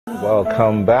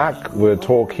Welcome back. We're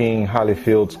talking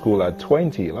Halifield School at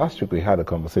 20. Last week we had a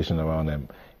conversation around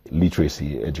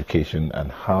literacy, education,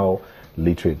 and how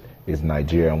literate is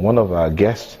Nigeria. And one of our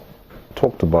guests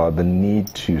talked about the need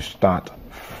to start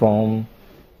from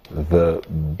the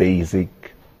basic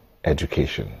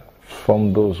education,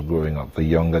 from those growing up, the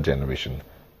younger generation.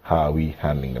 How are we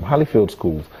handling them? Halifield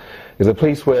Schools is a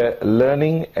place where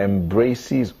learning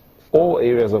embraces all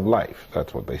areas of life.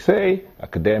 That's what they say: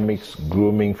 academics,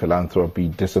 grooming, philanthropy,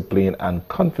 discipline, and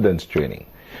confidence training.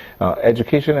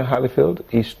 Education in Halifield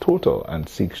is total and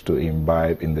seeks to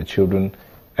imbibe in the children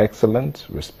excellence,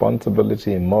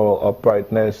 responsibility, and moral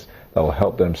uprightness that will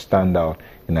help them stand out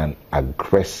in an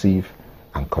aggressive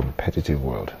and competitive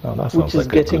world. Now, that sounds which is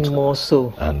like getting more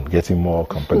so. And getting more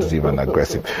competitive and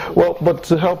aggressive. Well, but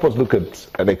to help us look at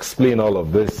and explain all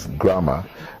of this grammar,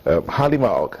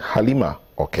 Halima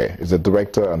Okay is the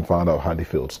director and founder of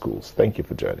Halifield Schools. Thank you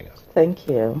for joining us. Thank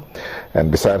you. And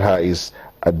beside her is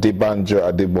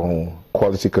Adebanjo Adebon,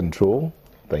 Quality Control.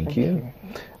 Thank you.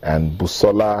 And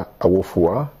Busola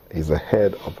Awofua is the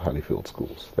head of Halifield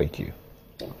Schools. Thank you.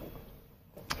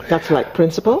 That's like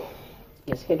principal?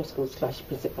 Yes, head of schools /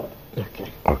 principal.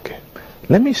 Okay. Okay.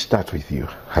 Let me start with you,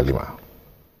 Halima.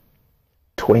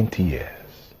 20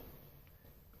 years.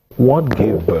 What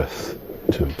gave birth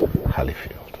to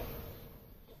Halifield?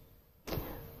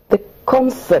 The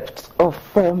concept of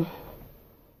an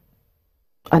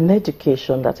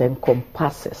education that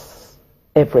encompasses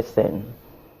everything.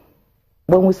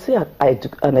 When we say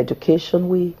an education,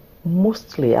 we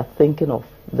mostly are thinking of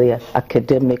the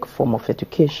academic form of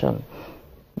education.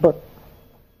 But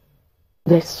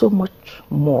there's so much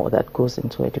more that goes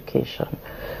into education.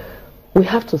 We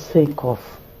have to think of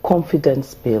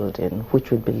confidence building,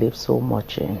 which we believe so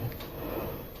much in.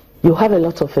 You have a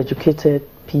lot of educated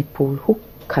people who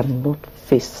cannot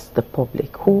face the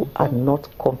public, who are not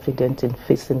confident in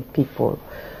facing people.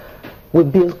 We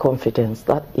build confidence.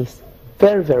 That is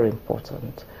very, very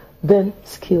important. Then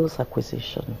skills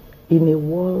acquisition. In a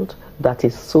world that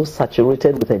is so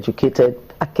saturated with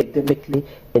academically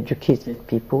educated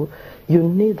people, you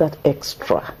need that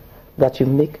extra that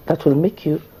will make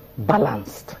you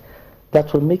balanced,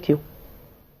 that will make you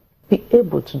be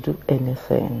able to do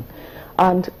anything.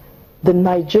 And the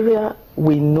Nigeria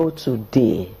we know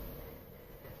today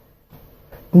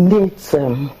needs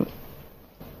a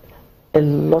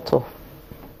lot of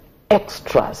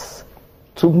extras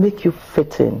to make you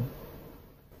fit in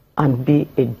and be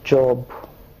a job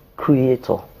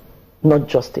creator, not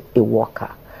just a worker.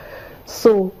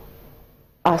 So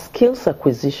our skills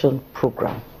acquisition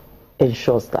program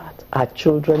ensures that our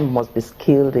children must be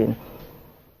skilled in,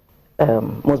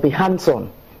 must be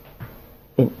hands-on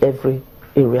in every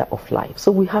area of life.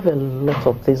 So we have a lot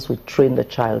of things we train the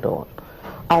child on.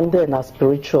 And then our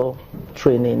spiritual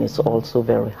training is also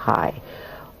very high.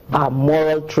 Our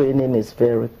moral training is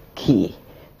very key.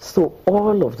 So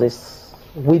all of this,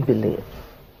 we believe,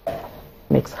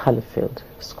 makes Halifield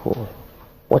School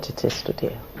what it is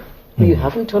today. You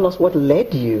haven't told us what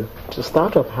led you to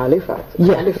start up Halifax.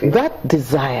 Yeah, Halifield. that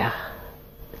desire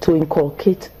to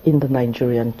inculcate in the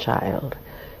Nigerian child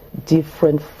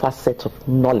different facets of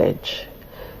knowledge,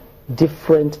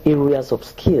 different areas of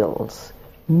skills,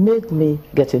 made me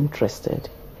get interested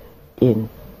in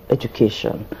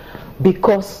education,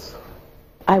 because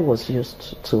I was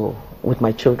used to, with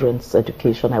my children's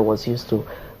education, I was used to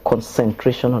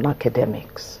concentration on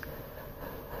academics.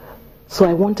 So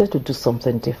I wanted to do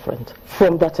something different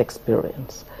from that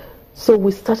experience. So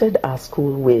we started our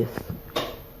school with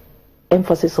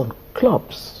emphasis on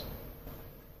clubs.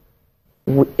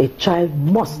 A child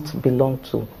must belong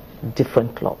to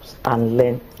different clubs and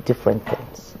learn different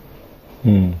things.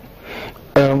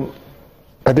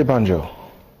 Adebanjo,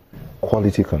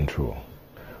 quality control.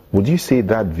 Would you say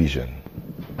that vision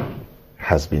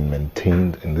has been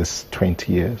maintained in this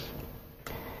 20 years?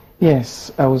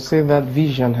 Yes, I would say that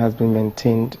vision has been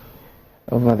maintained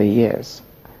over the years.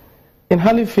 In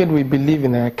Halifield, we believe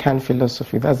in a I can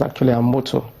philosophy. That's actually our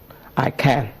motto, I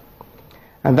can.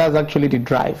 And that's actually the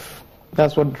drive.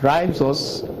 That's what drives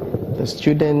us, the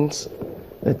students,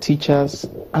 the teachers,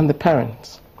 and the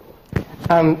parents.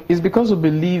 And it's because we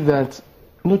believe that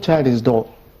no child is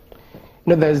dull.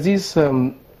 You know, there's this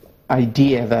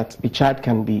idea that a child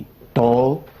can be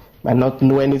dull, might not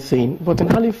know anything. But in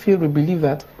Halifield, we believe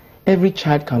that every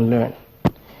child can learn.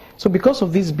 So because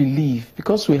of this belief,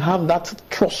 because we have that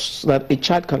trust that a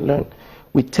child can learn,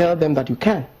 we tell them that you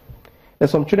can.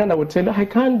 There's some children that would tell you, I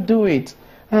can't do it.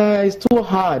 It's too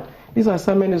hard. This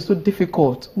assignment is too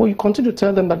difficult. But you continue to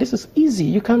tell them that this is easy.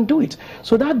 You can do it.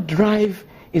 So that drive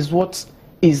is what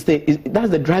is that's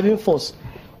the driving force.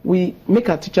 we make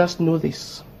our teachers know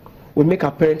this. We make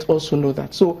our parents also know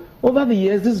that. So over the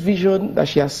years, this vision that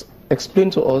she has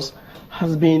explained to us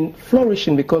has been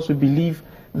flourishing because we believe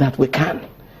that we can.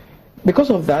 Because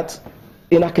of that,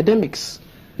 in academics,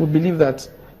 we believe that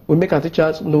we make our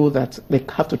teachers know that they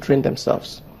have to train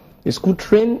themselves. The school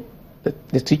train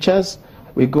the teachers.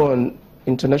 We go on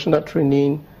international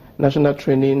training, national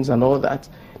trainings and all that.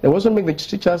 They also make the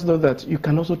teachers know that you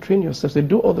can also train yourselves. They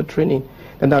do all the training.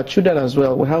 And our children as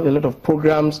well, we have a lot of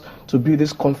programs to build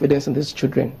this confidence in these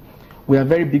children. We are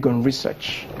very big on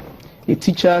research. The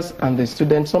teachers and the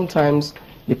students, sometimes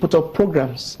they put up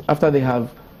programs after they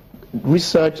have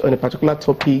researched on a particular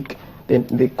topic. Then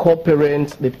they call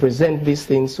parents, they present these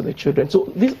things to the children.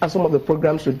 So these are some of the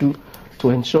programs we do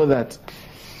to ensure that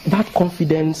that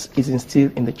confidence is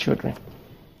instilled in the children.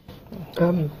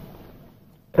 Mrs.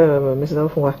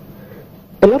 Alfunwa,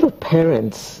 a lot of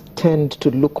parents tend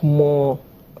to look more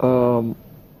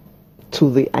to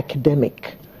the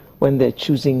academic when they're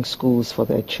choosing schools for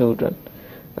their children.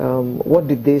 What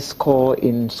did they score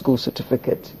in school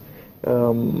certificate?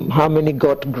 How many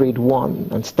got grade 1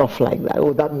 and stuff like that?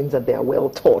 Oh, that means that they are well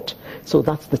taught. So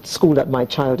that's the school that my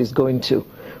child is going to.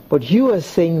 But you are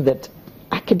saying that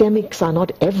academics are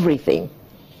not everything.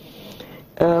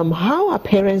 How are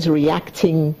parents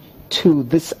reacting to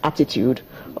this attitude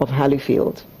of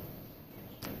Halifield?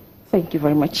 Thank you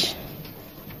very much.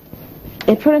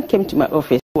 A parent came to my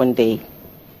office one day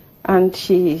and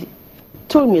she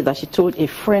told me that she told a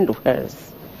friend of hers,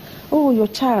 "Oh, your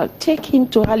child, take him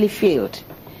to Halifield.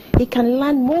 He can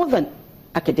learn more than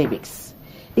academics.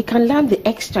 He can learn the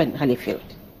extra in Halifield."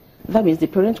 That means the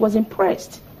parent was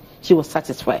impressed. She was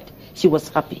satisfied. She was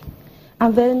happy.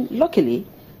 And then, luckily,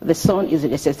 the son is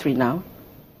in SS3 now.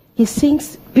 He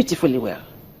sings beautifully well.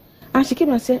 And she came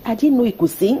and said, "I didn't know he could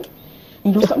sing.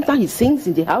 You know, sometimes he sings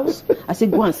in the house." I said,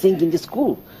 "Go and sing in the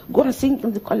school. Go and sing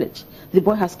in the college." The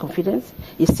boy has confidence.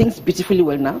 He sings beautifully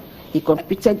well now. He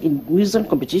competed in music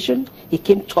competition. He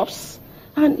came tops.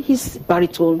 And his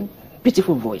baritone,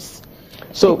 beautiful voice.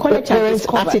 So parents'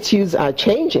 attitudes are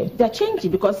changing. They're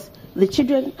changing because the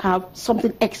children have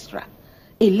something extra,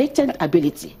 a latent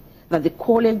ability that the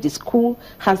college, the school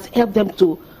has helped them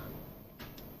to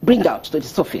bring out to the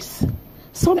surface.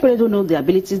 Some parents don't know the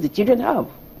abilities the children have.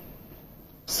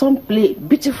 Some play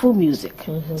beautiful music.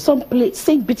 Some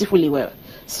sing beautifully well.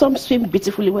 Some swim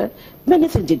beautifully well. Many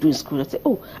things they do in school. I say,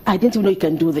 "Oh, I didn't even know you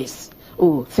can do this.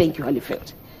 Oh, thank you,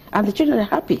 Halifield." And the children are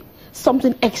happy.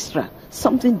 Something extra,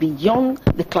 something beyond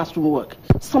the classroom work,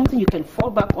 something you can fall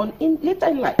back on in later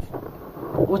in life.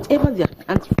 Whatever they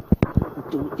can't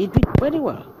do, they do it very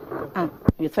well. And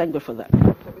we thank God for that.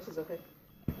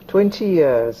 20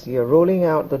 years, you're rolling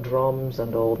out the drums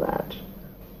and all that.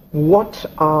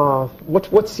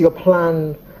 What's your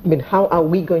plan? I mean, how are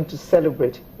we going to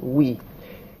celebrate?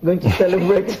 Going to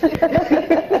celebrate?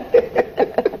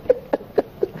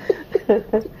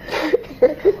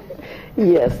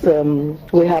 Yes,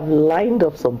 we have lined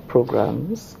up some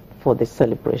programs for the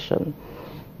celebration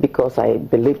because I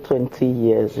believe 20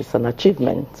 years is an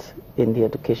achievement in the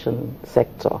education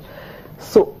sector.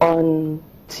 So on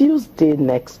Tuesday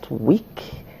next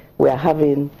week, we are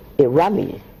having a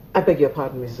rally. I beg your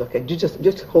pardon, Mrs. Okay.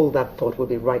 Just hold that thought. We'll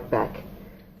be right back.